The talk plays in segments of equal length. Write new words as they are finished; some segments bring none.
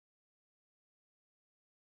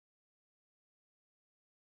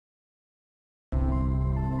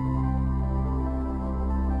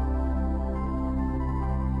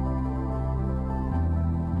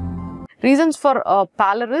Reasons for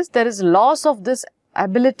pallor is there is loss of this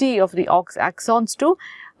ability of the axons to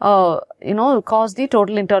cause the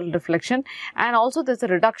total internal reflection, and also there's a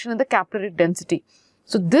reduction in the capillary density.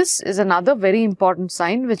 So this is another very important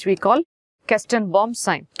sign which we call Kestenbaum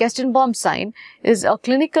sign. Kestenbaum sign is a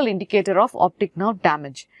clinical indicator of optic nerve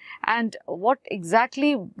damage. And what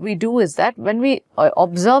exactly we do is that when we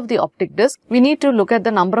observe the optic disc, we need to look at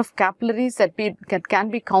the number of capillaries that can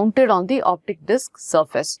be counted on the optic disc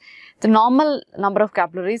surface. The normal number of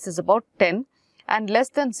capillaries is about 10. And less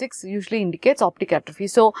than 6 usually indicates optic atrophy.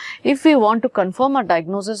 So, if we want to confirm a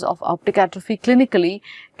diagnosis of optic atrophy clinically,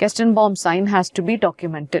 Kestenbaum sign has to be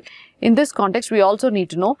documented. In this context, we also need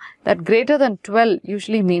to know that greater than 12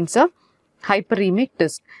 usually means a hyperemic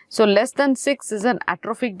disc. So, less than 6 is an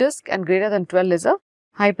atrophic disc and greater than 12 is a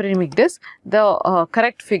hyperemic disc. The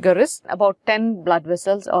correct figure is about 10 blood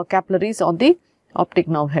vessels or capillaries on the optic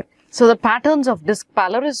nerve head. So, the patterns of disc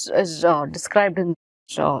pallor is described in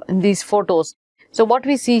these photos. So, what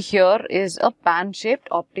we see here is a band-shaped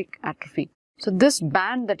optic atrophy. So, this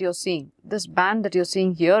band that you're seeing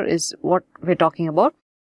here is what we're talking about,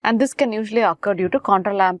 and this can usually occur due to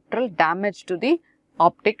contralateral damage to the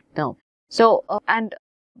optic nerve. So, and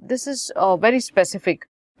this is very specific,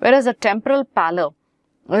 whereas a temporal pallor,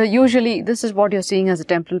 usually this is what you're seeing as a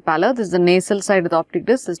temporal pallor. This is the nasal side of the optic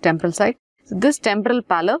disc, this is temporal side. So, this temporal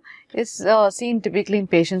pallor is seen typically in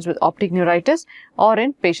patients with optic neuritis or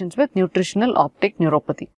in patients with nutritional optic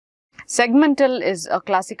neuropathy. Segmental is a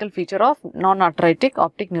classical feature of non-arthritic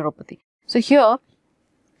optic neuropathy. So, here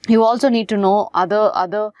you also need to know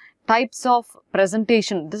other types of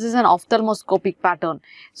presentation. This is an ophthalmoscopic pattern.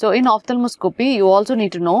 So, in ophthalmoscopy, you also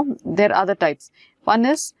need to know there are other types. One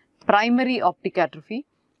is primary optic atrophy.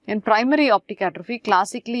 In primary optic atrophy,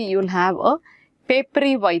 classically you will have a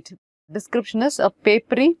papery white. Description is a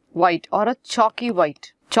papery white or a chalky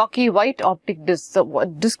white optic disc. So,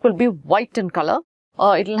 disc will be white in color.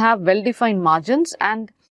 It will have well-defined margins,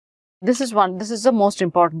 and this is the most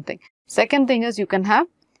important thing. Second thing is you can have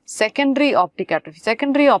secondary optic atrophy.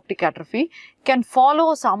 Secondary optic atrophy can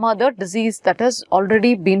follow some other disease that has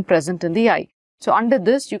already been present in the eye. So, under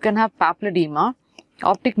this you can have papilledema,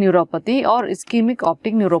 optic neuropathy or ischemic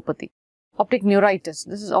optic neuropathy. Optic neuritis.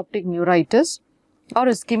 This is optic neuritis or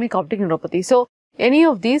ischemic optic neuropathy. So, any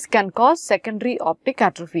of these can cause secondary optic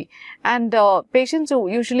atrophy, and patients who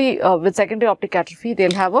usually with secondary optic atrophy,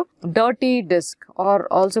 they'll have a dirty disc, or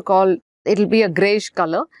also called, it'll be a grayish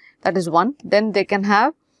color. That is one. Then they can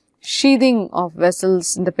have sheathing of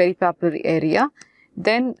vessels in the peripapillary area.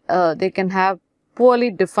 Then they can have poorly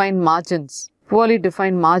defined margins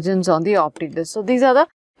on the optic disc. So, these are the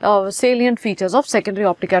salient features of secondary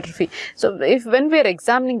optic atrophy. So, when we are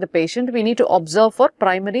examining the patient, we need to observe for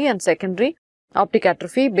primary and secondary optic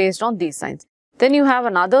atrophy based on these signs. Then you have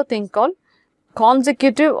another thing called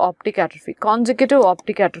consecutive optic atrophy. Consecutive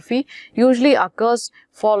optic atrophy usually occurs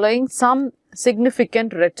following some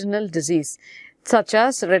significant retinal disease, such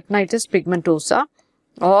as retinitis pigmentosa,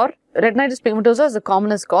 or retinitis pigmentosa is the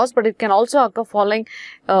commonest cause, but it can also occur following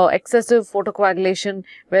excessive photocoagulation,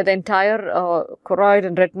 where the entire choroid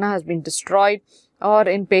and retina has been destroyed, or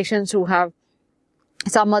in patients who have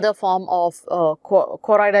some other form of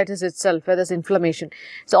choroiditis itself, where there's inflammation.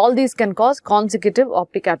 So, all these can cause consecutive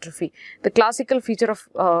optic atrophy. The classical feature of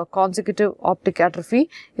consecutive optic atrophy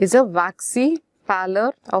is a waxy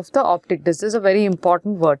pallor of the optic disc. This is a very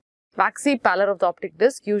important word. Waxy pallor of the optic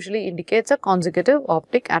disc usually indicates a consecutive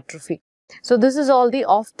optic atrophy. So, this is all the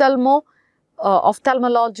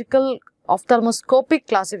ophthalmoscopic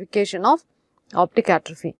classification of optic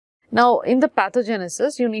atrophy. Now, in the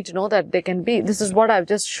pathogenesis, you need to know that they can be, this is what I've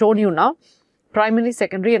just shown you now, primary,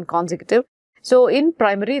 secondary and consecutive. So, in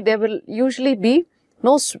primary, there will usually be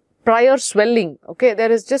no prior swelling, okay. There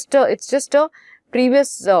is just it's just a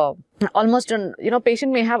previous,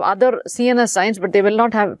 patient may have other CNS signs, but they will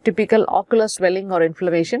not have typical ocular swelling or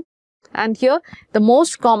inflammation. And here, the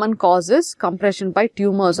most common cause is compression by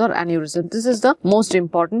tumors or aneurysm. This is the most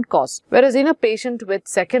important cause. Whereas in a patient with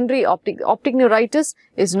secondary optic neuritis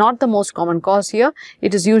is not the most common cause here.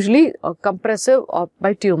 It is usually compressive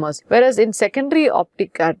by tumors. Whereas in secondary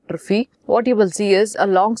optic atrophy, what you will see is a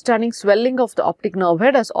long-standing swelling of the optic nerve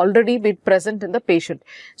head has already been present in the patient.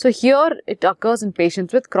 So, here it occurs in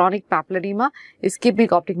patients with chronic papilledema,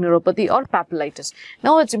 ischemic optic neuropathy or papillitis.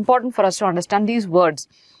 Now, it's important for us to understand these words.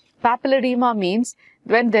 Papilledema means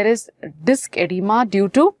when there is disc edema due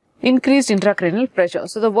to increased intracranial pressure.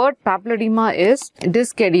 So, the word papilledema is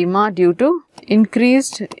disc edema due to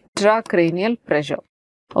increased intracranial pressure.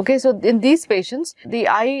 Okay, so in these patients, the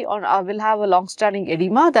eye will have a long-standing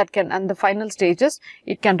edema that can, and the final stages,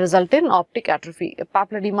 it can result in optic atrophy.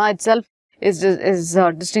 Papilledema itself is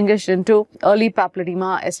distinguished into early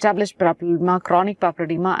papilledema, established papilledema, chronic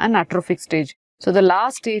papilledema, and atrophic stage. So the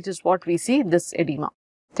last stage is what we see, this edema,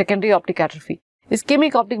 secondary optic atrophy.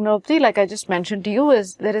 Ischemic optic neuropathy, like I just mentioned to you,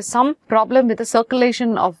 is there is some problem with the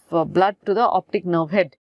circulation of blood to the optic nerve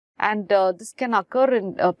head. And this can occur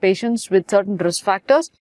in patients with certain risk factors.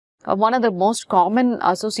 One of the most common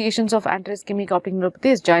associations of anti-ischemic optic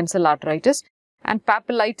neuropathy is giant cell arteritis and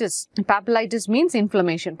papillitis. Papillitis means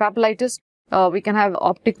inflammation. Papillitis, we can have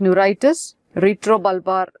optic neuritis,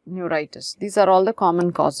 retrobulbar neuritis. These are all the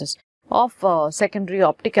common causes of secondary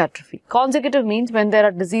optic atrophy. Consecutive means when there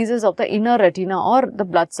are diseases of the inner retina or the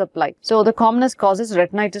blood supply. So the commonest cause is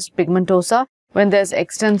retinitis pigmentosa, when there's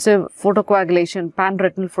extensive photocoagulation,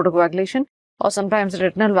 pan-retinal photocoagulation, or sometimes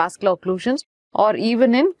retinal vascular occlusions, or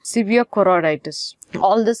even in severe choroiditis.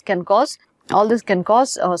 All this can cause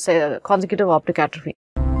consecutive optic atrophy.